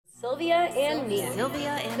Sylvia and me.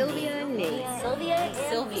 Sylvia and Sylvia and me. Sylvia and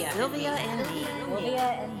Sylvia. Sylvia and me. Sylvia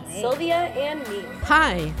and me. Sylvia and me.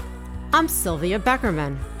 Hi, I'm Sylvia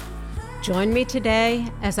Beckerman. Join me today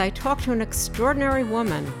as I talk to an extraordinary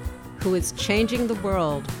woman who is changing the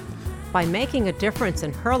world by making a difference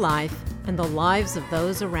in her life and the lives of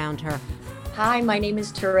those around her. Hi, my name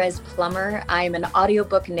is Therese Plummer. I'm an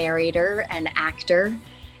audiobook narrator and actor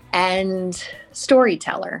and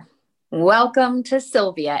storyteller. Welcome to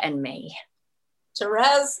Sylvia and me.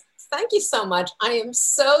 Therese, thank you so much. I am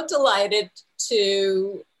so delighted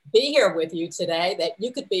to be here with you today, that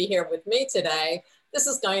you could be here with me today. This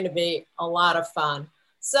is going to be a lot of fun.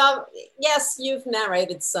 So yes, you've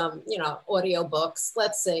narrated some, audiobooks.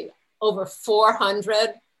 Let's see, over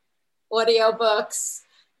 400 audiobooks.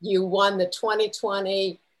 You won the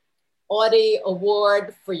 2020 Audie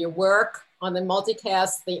Award for your work on the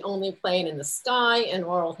multicast, The Only Plane in the Sky, an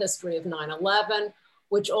oral history of 9/11,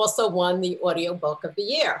 which also won the Audiobook of the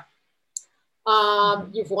Year.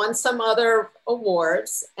 You've won some other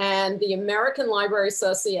awards, and the American Library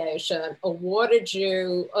Association awarded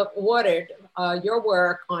your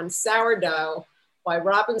work on Sourdough by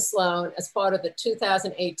Robin Sloan as part of the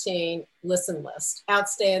 2018 Listen List,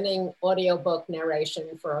 Outstanding Audiobook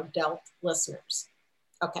Narration for Adult Listeners.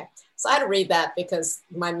 Okay, so I had to read that because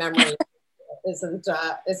my memory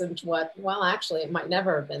isn't what, well, actually, it might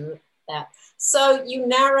never have been that. So you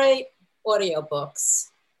narrate audiobooks.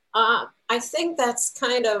 I think that's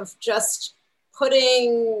kind of just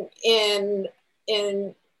putting in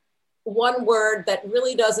one word that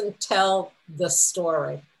really doesn't tell the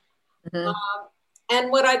story. Mm-hmm.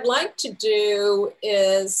 And what I'd like to do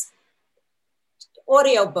is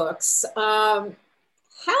audiobooks.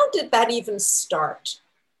 How did that even start?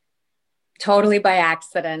 Totally by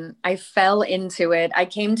accident. I fell into it. I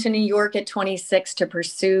came to New York at 26 to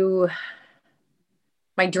pursue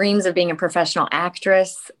my dreams of being a professional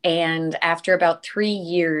actress. And after about 3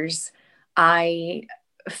 years, I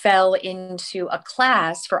fell into a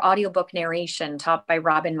class for audiobook narration taught by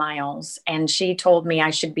Robin Miles. And she told me I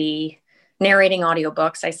should be narrating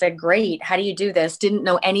audiobooks. I said, great. How do you do this? Didn't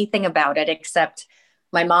know anything about it, except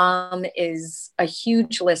my mom is a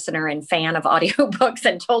huge listener and fan of audiobooks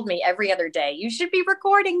and told me every other day, you should be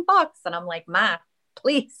recording books. And I'm like, Ma,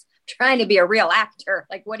 please, I'm trying to be a real actor.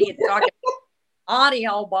 Like, what are you talking about?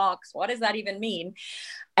 Audiobooks, what does that even mean?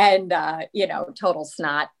 And, total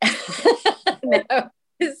snot.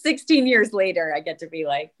 16 years later, I get to be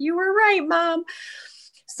like, you were right, Mom.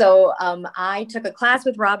 So I took a class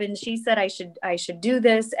with Robin. She said I should do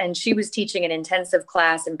this. And she was teaching an intensive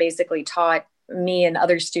class and basically taught me and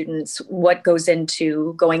other students what goes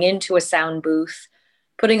into going into a sound booth,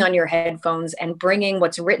 putting on your headphones and bringing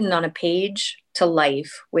what's written on a page to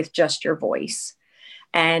life with just your voice.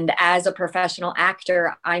 And as a professional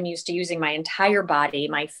actor, I'm used to using my entire body,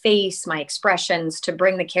 my face, my expressions to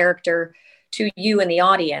bring the character to you and the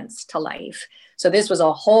audience to life. So this was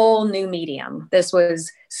a whole new medium. This was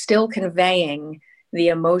still conveying the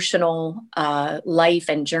emotional life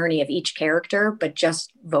and journey of each character, but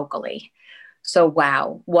just vocally. So,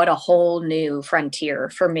 wow, what a whole new frontier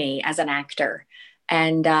for me as an actor.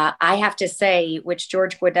 And I have to say, which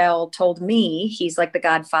George Guidall told me, he's like the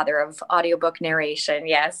godfather of audiobook narration.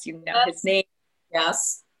 Yes, you know his name.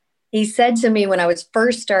 Yes. He said to me when I was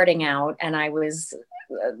first starting out, and I was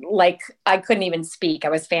like, I couldn't even speak. I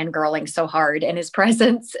was fangirling so hard in his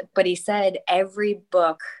presence. But he said every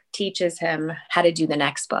book teaches him how to do the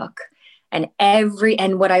next book. And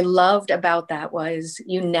what I loved about that was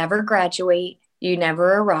you never graduate, you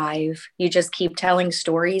never arrive, you just keep telling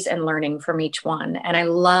stories and learning from each one. And I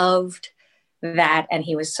loved that. And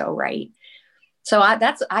he was so right. So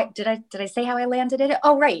did I say how I landed it?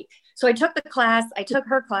 Oh, right. So I took her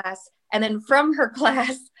class. And then from her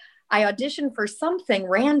class, I auditioned for something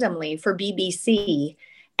randomly for BBC.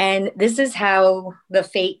 And this is how the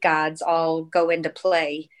fate gods all go into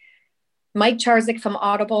play. Mike Charzik from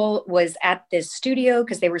Audible was at this studio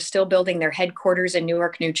because they were still building their headquarters in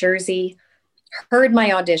Newark, New Jersey, heard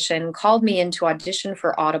my audition, called me in to audition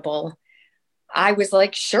for Audible. I was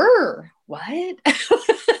like, sure, what?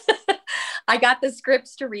 I got the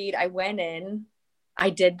scripts to read. I went in, I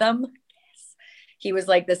did them. Yes. He was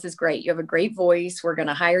like, this is great. You have a great voice. We're going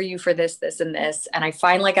to hire you for this, this, and this. And I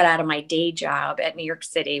finally got out of my day job at New York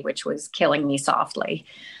City, which was killing me softly.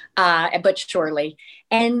 But surely.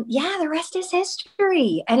 And yeah, the rest is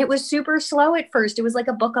history. And it was super slow at first. It was like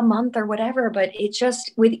a book a month or whatever, but it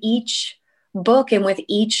just, with each book and with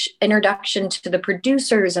each introduction to the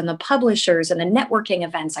producers and the publishers and the networking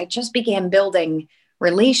events, I just began building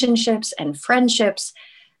relationships and friendships.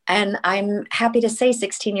 And I'm happy to say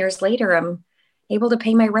 16 years later, I'm able to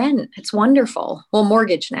pay my rent. It's wonderful. Well,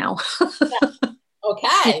 mortgage now.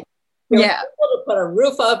 Okay. You're Yeah. able to put a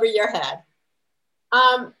roof over your head.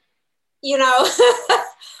 You know,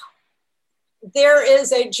 there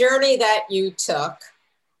is a journey that you took.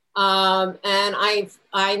 And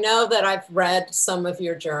I know that I've read some of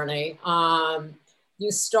your journey.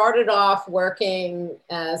 You started off working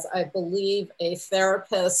as, I believe, a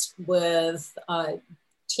therapist with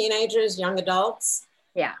teenagers, young adults.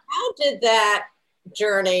 Yeah. How did that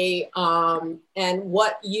journey and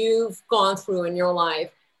what you've gone through in your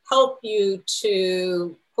life help you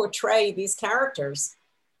to portray these characters?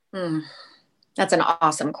 That's an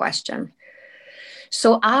awesome question.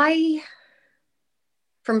 So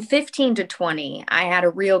from 15 to 20, I had a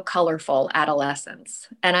real colorful adolescence,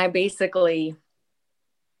 and I basically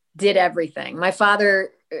did everything. My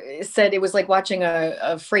father said it was like watching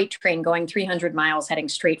a freight train going 300 miles heading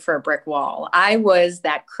straight for a brick wall. I was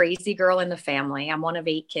that crazy girl in the family. I'm one of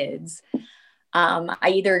 8 kids.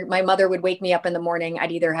 My mother would wake me up in the morning.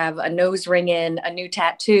 I'd either have a nose ring in, a new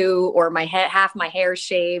tattoo, or half my hair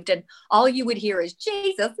shaved. And all you would hear is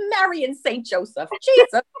Jesus, Mary, and St. Joseph.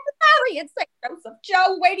 Jesus, Mary, and St. Joseph.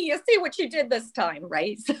 Joe, wait till you see what you did this time,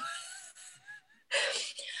 right?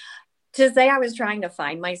 To say I was trying to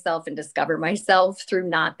find myself and discover myself through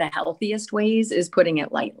not the healthiest ways is putting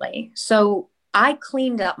it lightly. So I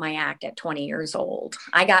cleaned up my act at 20 years old.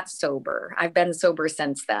 I got sober. I've been sober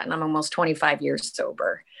since then. I'm almost 25 years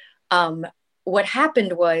sober. What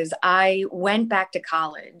happened was I went back to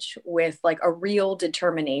college with like a real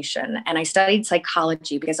determination, and I studied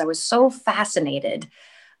psychology because I was so fascinated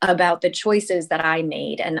about the choices that I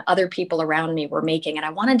made and other people around me were making, and I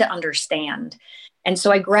wanted to understand. And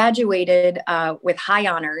so I graduated with high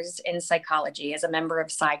honors in psychology as a member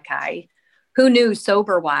of Psi Chi. Who knew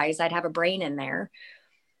sober-wise I'd have a brain in there?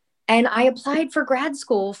 And I applied for grad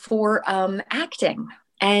school for acting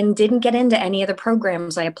and didn't get into any of the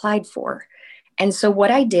programs I applied for. And so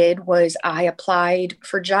what I did was I applied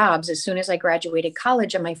for jobs as soon as I graduated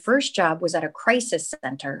college. And my first job was at a crisis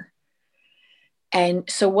center. And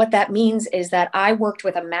so what that means is that I worked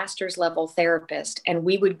with a master's level therapist, and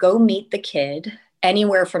we would go meet the kid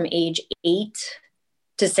anywhere from age 8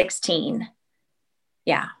 to 16.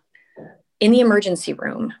 Yeah. In the emergency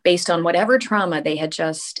room, based on whatever trauma they had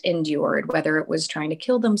just endured, whether it was trying to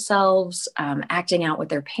kill themselves, acting out with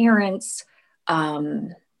their parents.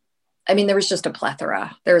 There was just a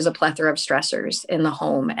plethora. There was a plethora of stressors in the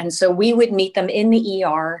home. And so we would meet them in the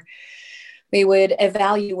ER. We would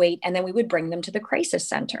evaluate, and then we would bring them to the crisis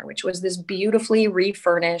center, which was this beautifully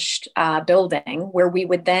refurnished building where we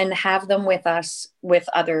would then have them with us, with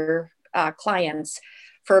other clients,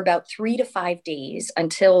 for about 3 to 5 days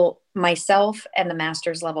until myself and the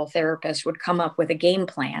master's level therapist would come up with a game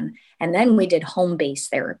plan. And then we did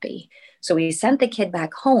home-based therapy. So we sent the kid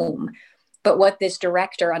back home. But what this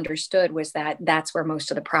director understood was that that's where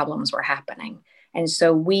most of the problems were happening. And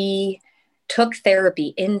so we took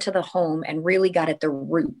therapy into the home and really got at the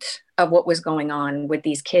root of what was going on with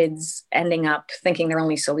these kids ending up thinking their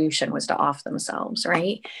only solution was to off themselves,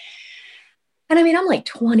 right? And I'm like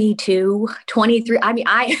 22, 23. I'm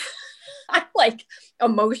like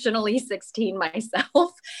emotionally 16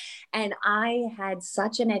 myself. And I had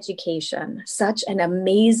such an education, such an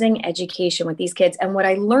amazing education with these kids. And what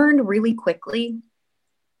I learned really quickly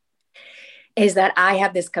is that I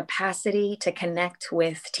have this capacity to connect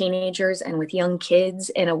with teenagers and with young kids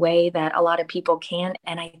in a way that a lot of people can't.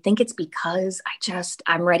 And I think it's because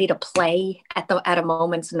I'm ready to play at a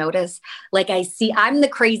moment's notice. Like I'm the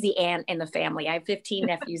crazy aunt in the family. I have 15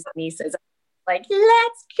 nephews and nieces. Like,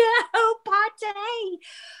 let's go party.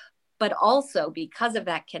 But also because of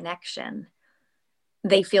that connection,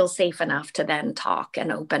 they feel safe enough to then talk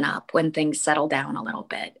and open up when things settle down a little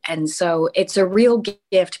bit. And so it's a real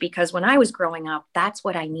gift, because when I was growing up, that's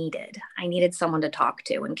what I needed. I needed someone to talk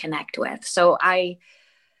to and connect with. So I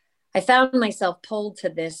found myself pulled to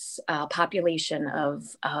this population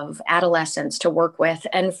of adolescents to work with.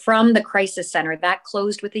 And from the crisis center, that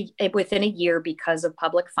closed within a year because of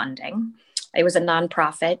public funding. It was a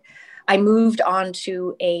nonprofit. I moved on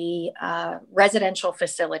to a residential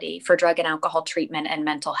facility for drug and alcohol treatment and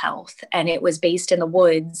mental health. And it was based in the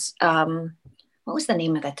woods. What was the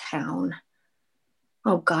name of the town?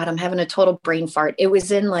 Oh God, I'm having a total brain fart. It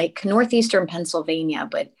was in like northeastern Pennsylvania,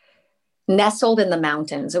 but nestled in the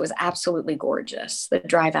mountains. It was absolutely gorgeous. The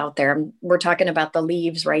drive out there, we're talking about the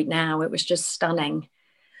leaves right now. It was just stunning.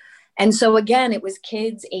 And so again, it was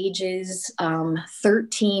kids ages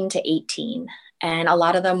 13 to 18. And a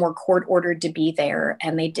lot of them were court ordered to be there.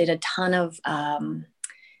 And they did a ton of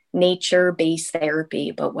nature-based therapy.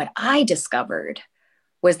 But what I discovered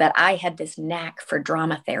was that I had this knack for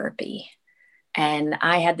drama therapy. And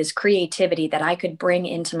I had this creativity that I could bring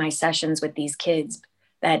into my sessions with these kids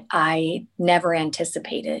that I never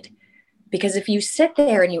anticipated. Because if you sit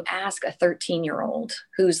there and you ask a 13-year-old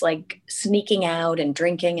who's like sneaking out and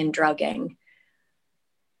drinking and drugging,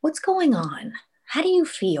 what's going on? How do you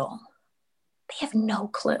feel? They have no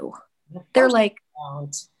clue. They're like, how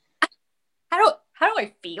do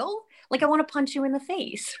I feel? Like I want to punch you in the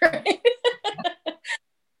face, right?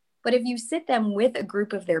 But if you sit them with a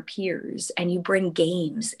group of their peers and you bring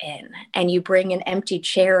games in and you bring an empty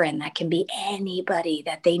chair in that can be anybody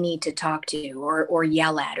that they need to talk to or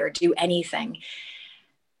yell at or do anything,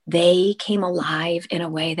 they came alive in a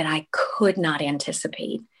way that I could not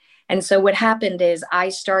anticipate. And so what happened is I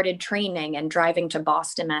started training and driving to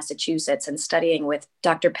Boston, Massachusetts, and studying with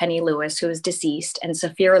Dr. Penny Lewis, who is deceased, and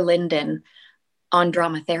Saphira Linden on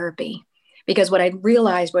drama therapy. Because what I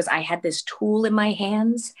realized was I had this tool in my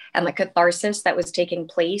hands, and the catharsis that was taking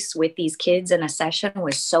place with these kids in a session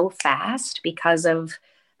was so fast because of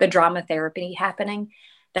the drama therapy happening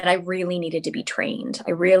that I really needed to be trained.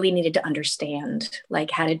 I really needed to understand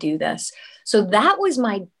like how to do this. So that was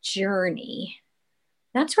my journey.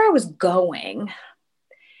 That's where I was going.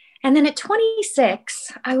 And then at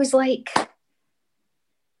 26, I was like,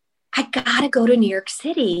 I gotta go to New York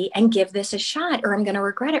City and give this a shot or I'm gonna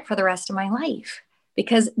regret it for the rest of my life.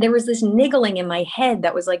 Because there was this niggling in my head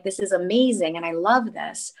that was like, this is amazing and I love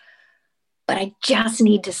this, but I just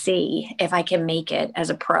need to see if I can make it as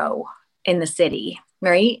a pro in the city,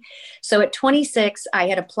 right? So at 26, I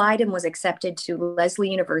had applied and was accepted to Lesley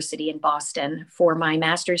University in Boston for my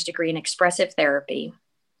master's degree in expressive therapy,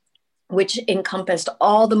 which encompassed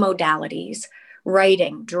all the modalities: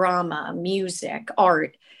 writing, drama, music,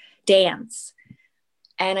 art, dance.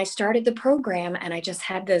 And I started the program and I just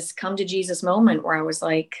had this come to Jesus moment where I was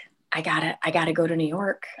like, I gotta go to New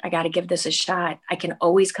York. I gotta give this a shot. I can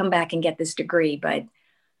always come back and get this degree, but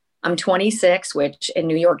I'm 26, which in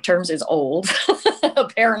New York terms is old,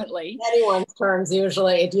 apparently. Anyone's terms,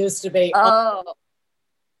 usually it used to be. Oh,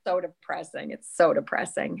 so depressing. It's so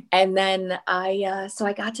depressing. And then so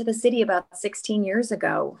I got to the city about 16 years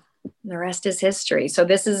ago. The rest is history. So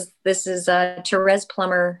this is Therese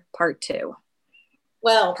Plummer part 2.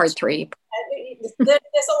 Well, part 3. There's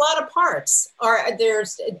a lot of parts. Or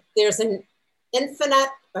there's an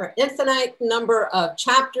infinite number of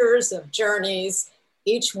chapters of journeys.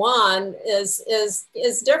 Each one is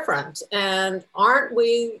different. And aren't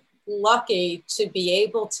we lucky to be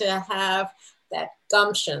able to have that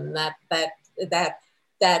gumption, that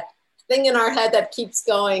thing in our head that keeps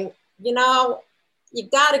going, you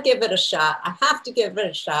got to give it a shot. I have to give it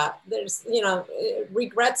a shot. There's,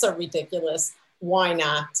 regrets are ridiculous. Why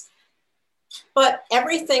not? But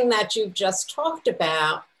everything that you've just talked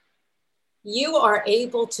about, you are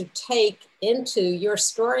able to take into your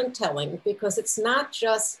storytelling, because it's not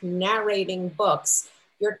just narrating books.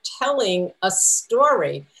 You're telling a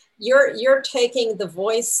story. You're taking the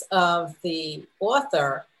voice of the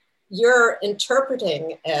author, you're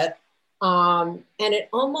interpreting it, and it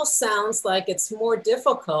almost sounds like it's more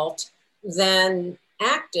difficult than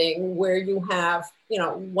acting, where you have,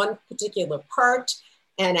 one particular part.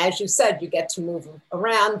 And as you said, you get to move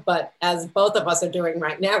around, but as both of us are doing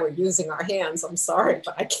right now, we're using our hands. I'm sorry,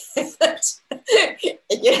 but I can't.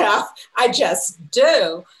 I just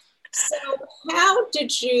do. So how do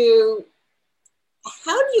you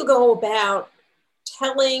go about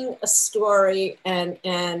telling a story and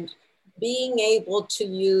being able to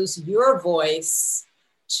use your voice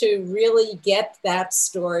to really get that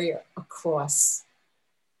story across?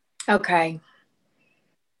 Okay.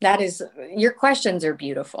 Your questions are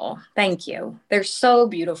beautiful. Thank you. They're so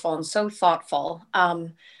beautiful and so thoughtful.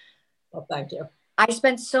 Well, thank you. I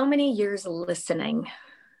spent so many years listening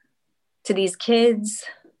to these kids.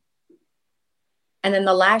 And then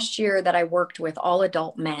the last year that I worked with all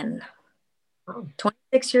adult men,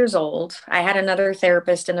 26 years old, I had another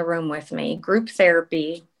therapist in the room with me, group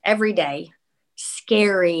therapy every day,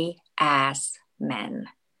 scary ass men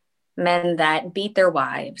that beat their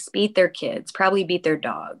wives, beat their kids, probably beat their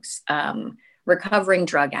dogs, recovering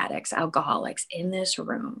drug addicts, alcoholics in this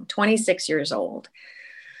room, 26 years old.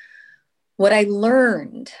 What I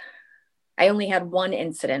learned, I only had one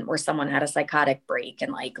incident where someone had a psychotic break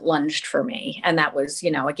and lunged for me. And that was,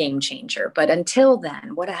 a game changer. But until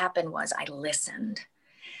then, what happened was I listened.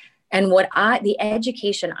 And the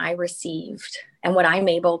education I received and what I'm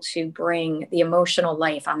able to bring, the emotional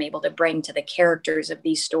life I'm able to bring to the characters of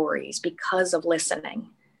these stories because of listening,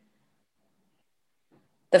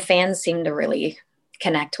 the fans seem to really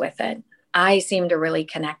connect with it. I seem to really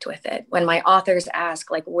connect with it. When my authors ask,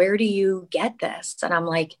 like, where do you get this? And I'm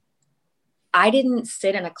like, I didn't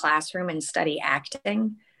sit in a classroom and study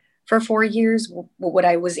acting for 4 years. What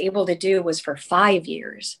I was able to do was for 5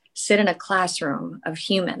 years, sit in a classroom of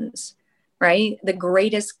humans, right? The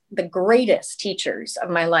greatest teachers of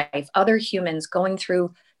my life, other humans going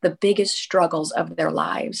through the biggest struggles of their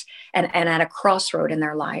lives and at a crossroad in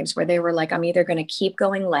their lives where they were like, I'm either going to keep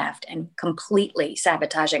going left and completely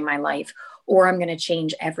sabotaging my life, or I'm going to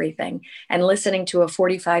change everything. And listening to a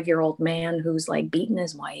 45-year-old man who's like beating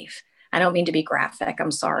his wife. I don't mean to be graphic. I'm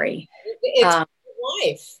sorry. It's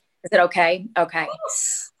wife. Is it okay? Okay.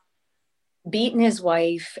 Yes. Beating his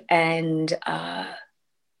wife and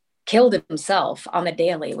killed himself on the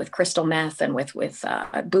daily with crystal meth and with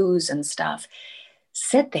booze and stuff.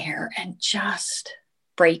 Sit there and just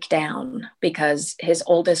break down because his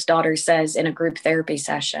oldest daughter says in a group therapy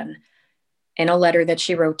session, in a letter that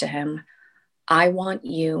she wrote to him, I want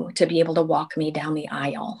you to be able to walk me down the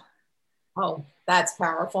aisle. Oh, that's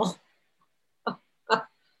powerful.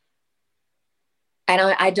 And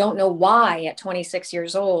I don't know why at 26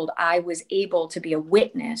 years old, I was able to be a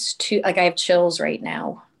witness to, like, I have chills right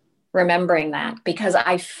now remembering that, because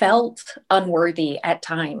I felt unworthy at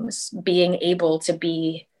times being able to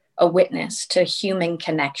be a witness to human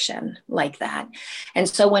connection like that. And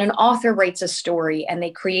so when an author writes a story and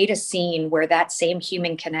they create a scene where that same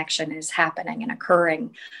human connection is happening and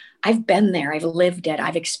occurring, I've been there, I've lived it,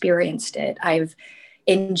 I've experienced it, I've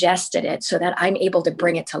ingested it so that I'm able to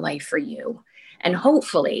bring it to life for you and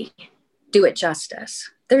hopefully do it justice.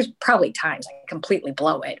 There's probably times I completely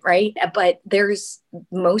blow it, right? But there's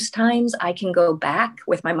most times I can go back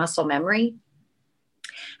with my muscle memory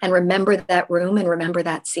and remember that room and remember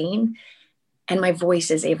that scene. And my voice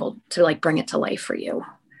is able to like bring it to life for you.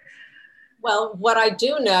 Well, what I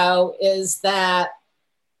do know is that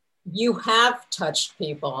you have touched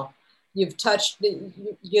people. You've touched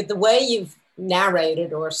the way you've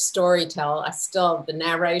narrated or storytell. The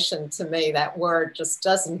narration to me, that word just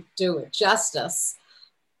doesn't do it justice.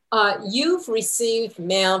 You've received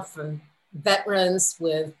mail from veterans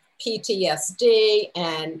with PTSD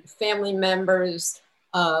and family members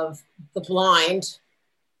of the blind,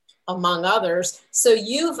 among others. So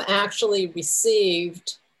you've actually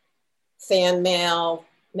received fan mail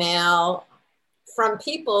from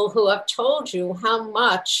people who have told you how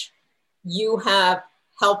much you have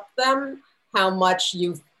helped them, how much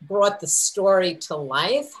you've brought the story to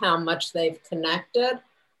life, how much they've connected.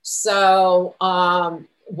 So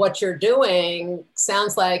what you're doing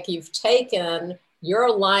sounds like you've taken your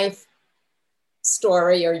life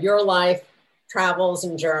story or your life travels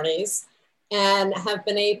and journeys and have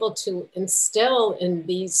been able to instill in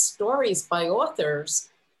these stories by authors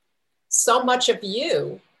so much of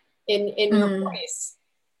you in your voice.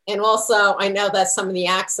 And also, I know that some of the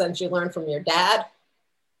accents you learned from your dad.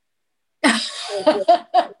 Put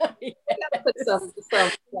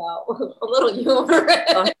a little humor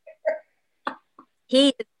in it. He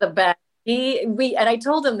is the best. And I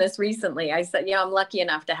told him this recently. I said, I'm lucky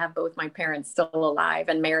enough to have both my parents still alive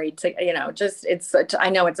and married to, I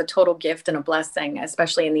know it's a total gift and a blessing,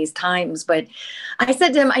 especially in these times. But I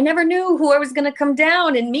said to him, I never knew who I was going to come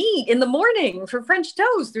down and meet in the morning for French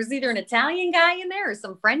toast. There's either an Italian guy in there or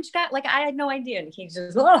some French guy. Like, I had no idea. And he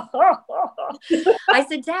just, I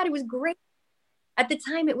said, Dad, it was great. At the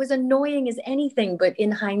time, it was annoying as anything, but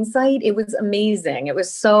in hindsight, it was amazing. It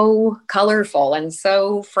was so colorful and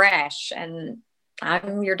so fresh. And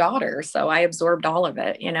I'm your daughter, so I absorbed all of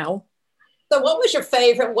it, So what was your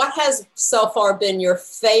favorite? What has so far been your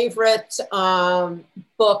favorite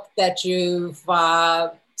book that you've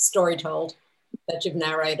story told, that you've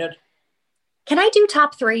narrated? Can I do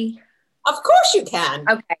top 3? Of course you can.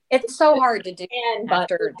 Okay. It's so hard to do.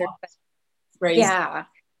 Yeah.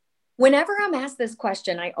 Whenever I'm asked this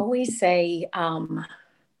question, I always say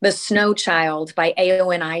The Snow Child by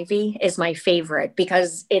Eowyn Ivey is my favorite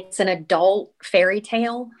because it's an adult fairy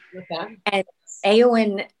tale. Okay. And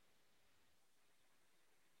Eowyn,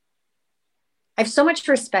 I have so much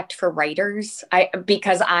respect for writers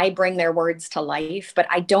because I bring their words to life, but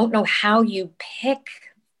I don't know how you pick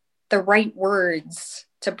the right words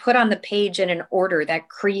to put on the page in an order that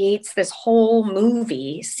creates this whole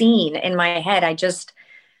movie scene in my head.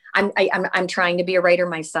 I'm trying to be a writer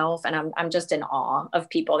myself, and I'm just in awe of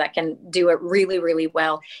people that can do it really, really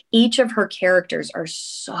well. Each of her characters are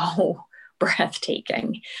so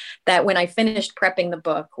breathtaking that when I finished prepping the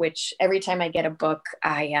book, which every time I get a book,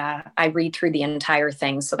 I read through the entire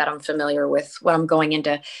thing so that I'm familiar with what I'm going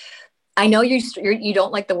into. I know you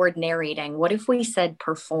don't like the word narrating. What if we said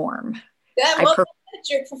perform? Yeah,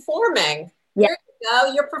 you're performing. Yeah.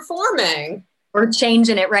 go. You're performing. We're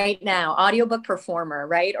changing it right now. Audiobook performer,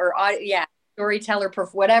 right? Or yeah, storyteller,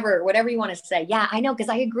 whatever you want to say. Yeah, I know, because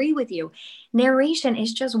I agree with you. Narration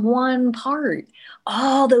is just one part.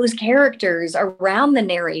 All those characters around the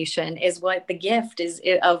narration is what the gift is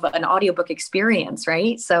of an audiobook experience,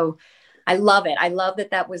 right? So I love it. I love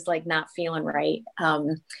that was like not feeling right.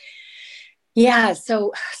 Yeah,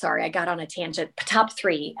 so sorry, I got on a tangent. Top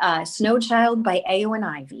 3, Snow Child by Eowyn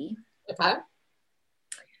Ivey. Okay.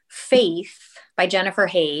 Faith by Jennifer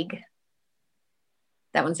Haig.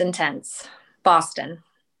 That one's intense. Boston.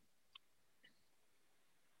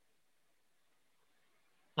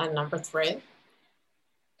 And number 3.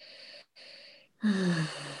 I'm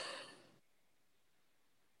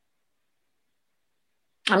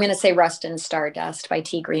going to say Rust and Stardust by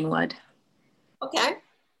T. Greenwood. Okay.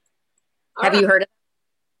 Have you heard of it?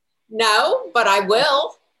 No, but I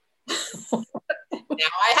will. Now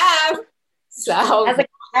I have. So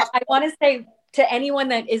I want to say to anyone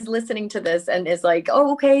that is listening to this and is like,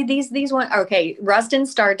 oh, okay, these one, okay, Rust and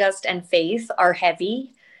Stardust and Faith are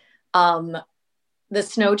heavy. The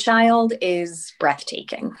Snow Child is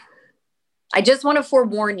breathtaking. I just want to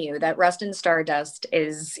forewarn you that Rust and Stardust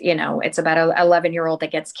is, it's about an 11-year-old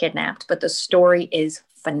that gets kidnapped, but the story is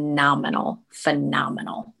phenomenal.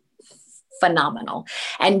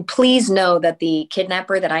 And please know that the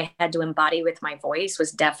kidnapper that I had to embody with my voice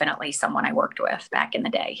was definitely someone I worked with back in the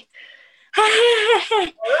day.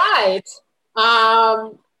 Right.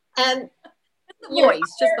 And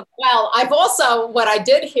well, I've also, what I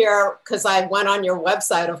did here, because I went on your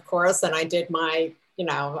website, of course, and I did my,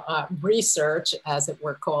 research, as it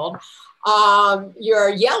were called, your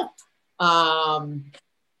Yelp,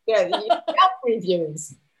 Yelp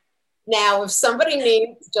reviews. Now, if somebody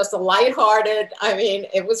needs just a lighthearted,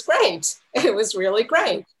 it was great. It was really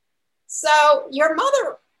great. So your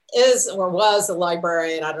mother is or was a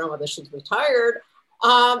librarian. I don't know whether she's retired.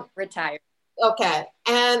 Retired. Okay.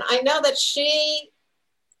 And I know that she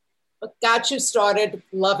got you started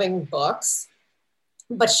loving books,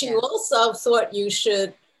 but she also thought you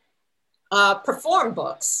should perform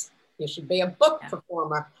books. You should be a book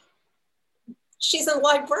performer. She's a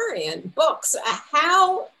librarian, books.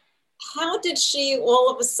 How did she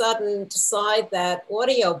all of a sudden decide that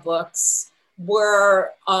audiobooks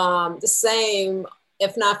were the same,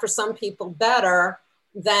 if not for some people better,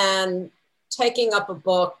 than taking up a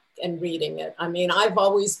book and reading it? I've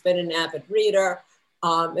always been an avid reader.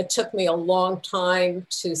 It took me a long time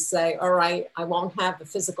to say, all right, I won't have the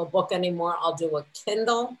physical book anymore. I'll do a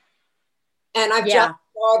Kindle. And I've just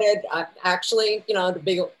started, actually, to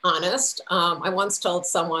be honest, I once told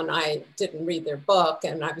someone I didn't read their book,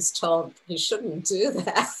 and I was told you shouldn't do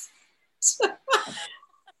that.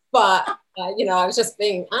 But, I was just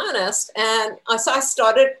being honest. And so I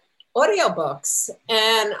started audiobooks,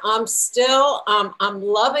 and I'm still, I'm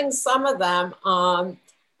loving some of them,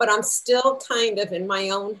 but I'm still kind of in my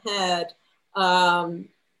own head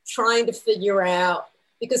trying to figure out,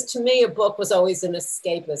 because to me, a book was always an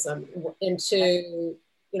escapism into,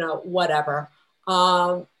 whatever.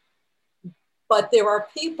 But there are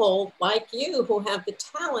people like you who have the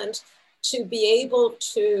talent to be able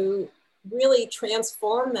to really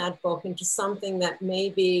transform that book into something that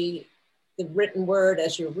maybe the written word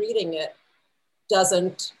as you're reading it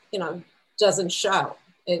doesn't show.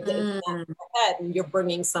 It's not in your head, and you're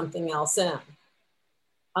bringing something else in.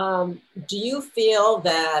 Do you feel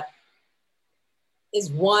that is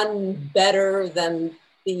one better than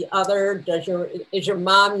the other? Is your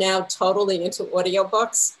mom now totally into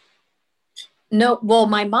audiobooks? No, well,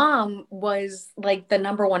 my mom was like the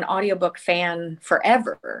 #1 audiobook fan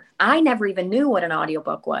forever. I never even knew what an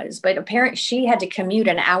audiobook was, but apparently she had to commute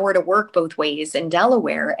an hour to work both ways in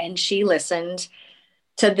Delaware, and she listened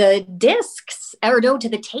to the discs, or no, to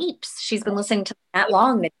the tapes. She's been listening to that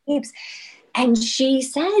long, the tapes. And she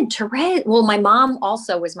said, Therese, well, my mom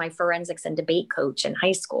also was my forensics and debate coach in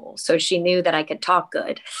high school. So she knew that I could talk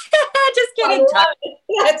good. Just kidding.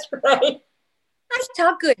 That's right. I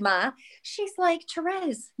talk good, Ma. She's like,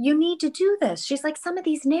 Therese, you need to do this. She's like, some of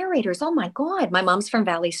these narrators, oh my God. My mom's from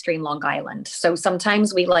Valley Stream, Long Island. So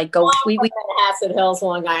sometimes we like go. We Manhasset Hills,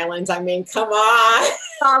 Long Island. Come on.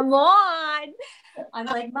 Come on. I'm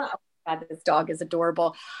like, Ma. God, this dog is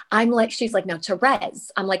adorable. I'm like, she's like, no, Therese.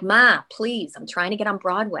 I'm like, Ma, please. I'm trying to get on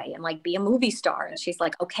Broadway and like be a movie star. And she's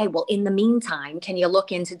like, okay, well, in the meantime, can you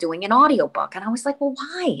look into doing an audiobook? And I was like, well,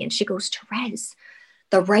 why? And she goes, Therese,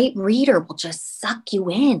 the right reader will just suck you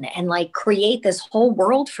in and like create this whole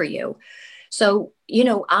world for you. So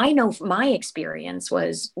I know my experience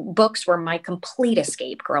was books were my complete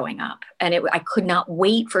escape growing up. And I could not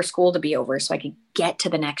wait for school to be over so I could get to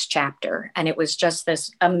the next chapter. And it was just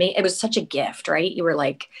it was such a gift, right? You were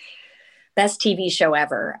like, best TV show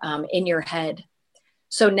ever in your head.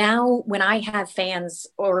 So now when I have fans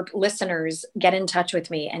or listeners get in touch with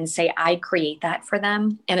me and say, I create that for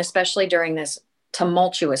them, and especially during this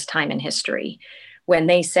tumultuous time in history, when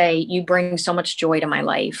they say, you bring so much joy to my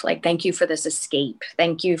life, like, thank you for this escape.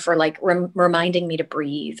 Thank you for like reminding me to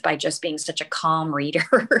breathe by just being such a calm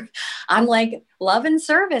reader. I'm like, love and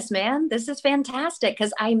service, man. This is fantastic,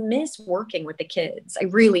 because I miss working with the kids. I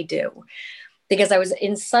really do. Because I was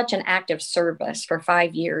in such an active service for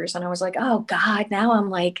 5 years. And I was like, oh God, now I'm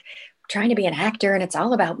like trying to be an actor and it's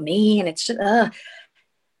all about me. And it's just,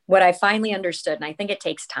 what I finally understood, and I think it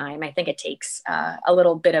takes time, I think it takes a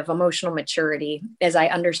little bit of emotional maturity, as I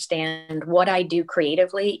understand what I do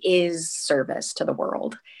creatively is service to the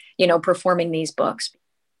world, performing these books.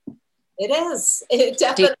 It is. It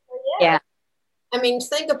definitely is. Yeah. I mean,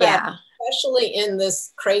 think about it, especially in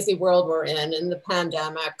this crazy world we're in the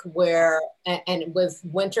pandemic, and with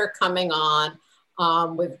winter coming on,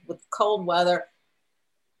 with cold weather,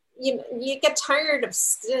 you get tired of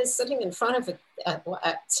sitting in front of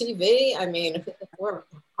a TV. I mean,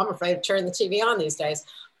 I'm afraid to turn the TV on these days,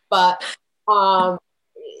 but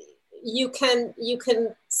you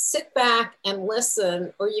can sit back and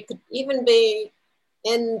listen, or you could even be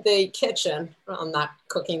in the kitchen. Well, I'm not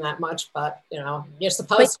cooking that much, but you're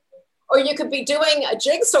supposed to. Or you could be doing a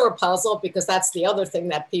jigsaw puzzle, because that's the other thing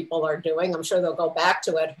that people are doing. I'm sure they'll go back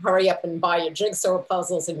to it. Hurry up and buy your jigsaw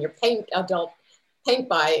puzzles and your adult paint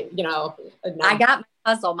by, I got my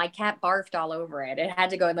puzzle. My cat barfed all over it. It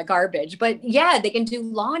had to go in the garbage. But yeah, they can do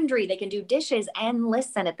laundry, they can do dishes and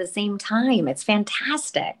listen at the same time. It's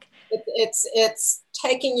fantastic. It's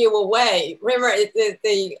taking you away. Remember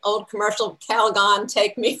the old commercial, Calgon,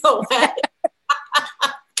 take me away.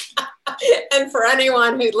 And for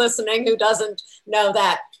anyone who's listening who doesn't know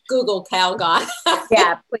that, Google Calgon.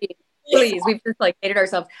 Yeah, please. We've just like hated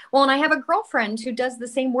ourselves. Well, and I have a girlfriend who does the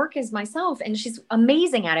same work as myself, and she's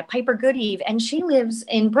amazing at it, Piper Goodeve, and she lives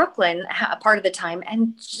in Brooklyn a part of the time,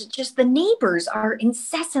 and just the neighbors are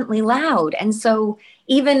incessantly loud. And so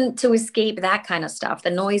even to escape that kind of stuff,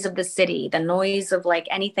 the noise of the city, the noise of like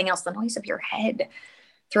anything else, the noise of your head,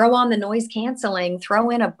 throw on the noise canceling, throw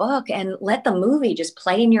in a book, and let the movie just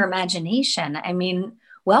play in your imagination. I mean,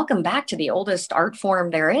 welcome back to the oldest art form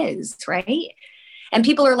there is, right? And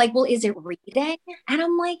people are like, well, is it reading? And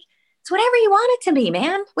I'm like, it's whatever you want it to be,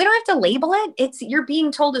 man. We don't have to label it. You're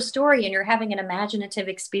being told a story and you're having an imaginative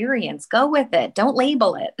experience. Go with it. Don't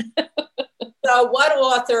label it. So what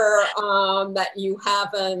author that you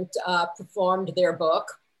haven't performed their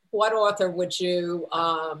book, what author would you,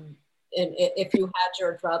 and if you had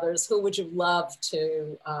your druthers, who would you love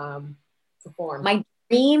to perform? My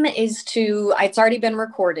dream is it's already been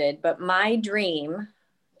recorded, but my dream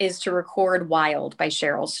is to record Wild by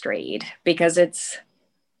Cheryl Strayed, because it's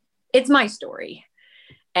my story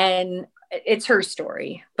and it's her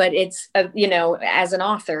story, but it's, as an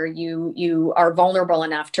author, you are vulnerable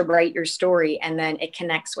enough to write your story, and then it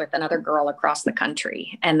connects with another girl across the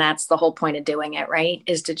country. And that's the whole point of doing it, right?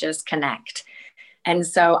 Is to just connect. And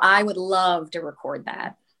so I would love to record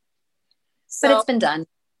that, but it's been done.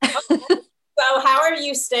 So how are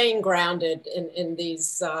you staying grounded in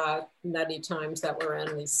these nutty times that we're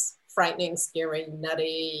in, these frightening, scary,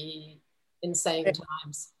 nutty, insane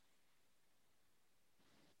times?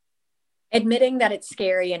 Admitting that it's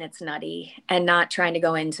scary and it's nutty, and not trying to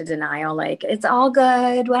go into denial, like it's all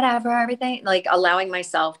good, whatever, everything, like allowing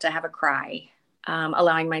myself to have a cry.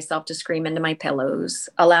 Allowing myself to scream into my pillows,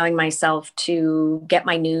 allowing myself to get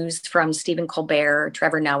my news from Stephen Colbert,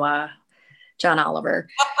 Trevor Noah, John Oliver.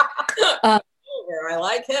 I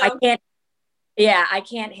like him. I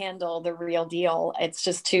can't handle the real deal. It's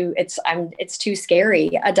just it's too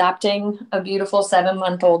scary. Adopting a beautiful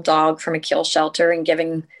 7-month-old dog from a kill shelter and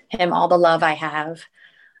giving him all the love I have.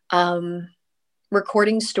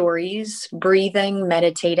 Recording stories, breathing,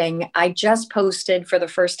 meditating. I just posted for the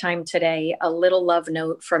first time today a little love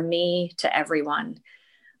note from me to everyone,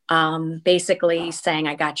 basically saying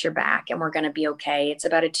I got your back and we're going to be okay. It's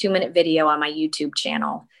about a 2-minute video on my YouTube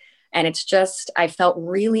channel. And it's just, I felt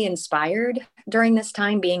really inspired during this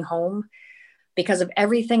time being home, because of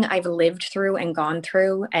everything I've lived through and gone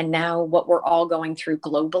through, and now what we're all going through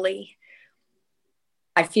globally.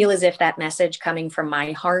 I feel as if that message coming from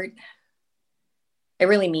my heart, it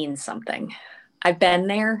really means something. I've been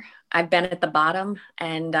there. I've been at the bottom,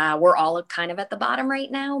 and we're all kind of at the bottom right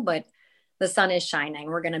now, but the sun is shining.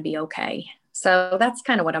 We're going to be okay. So that's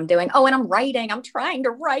kind of what I'm doing. Oh, and I'm writing. I'm trying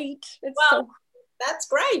to write. That's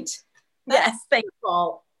great. Yes, thank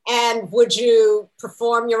you. And would you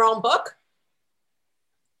perform your own book?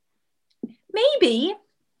 Maybe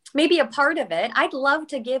a part of it. I'd love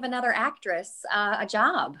to give another actress a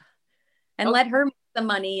job and let her make the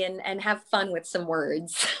money and have fun with some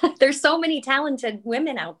words. There's so many talented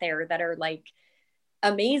women out there that are like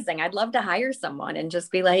amazing. I'd love to hire someone and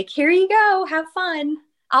just be like, here you go, have fun.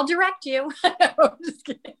 I'll direct you. I'm just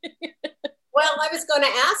kidding. Well, I was going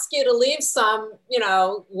to ask you to leave some,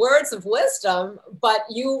 words of wisdom, but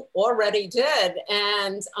you already did.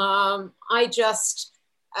 And I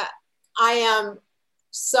am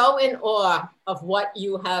so in awe of what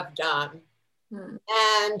you have done.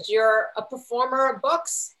 And you're a performer of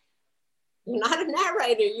books. You're not a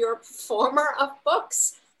narrator, you're a performer of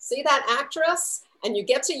books. See that actress? And you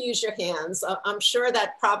get to use your hands. I'm sure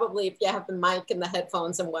that probably if you have the mic and the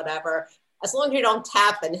headphones and whatever, as long as you don't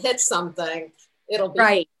tap and hit something, it'll be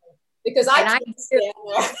right. Because I can't stand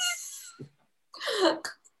there.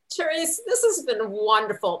 Therese, this has been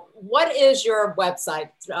wonderful. What is your website?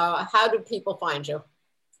 How do people find you?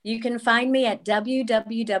 You can find me at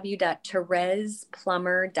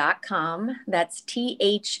www.thereseplummer.com. That's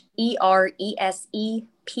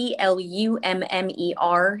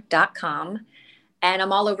TheresePlummer.com. And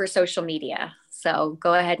I'm all over social media. So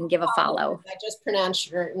go ahead and give a follow. I just pronounced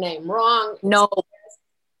your name wrong. No.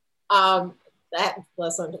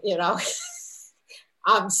 Listen,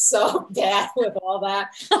 I'm so bad with all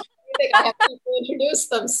that. I think I have people introduce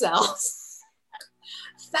themselves.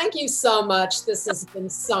 Thank you so much. This has been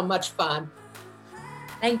so much fun.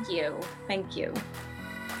 Thank you. Thank you.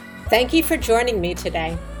 Thank you for joining me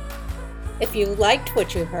today. If you liked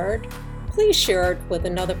what you heard, please share it with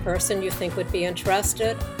another person you think would be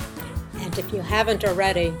interested. And if you haven't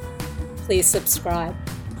already, please subscribe.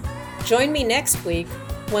 Join me next week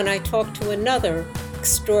when I talk to another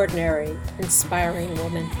extraordinary, inspiring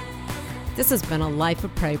woman. This has been a Life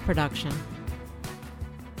of Prey production.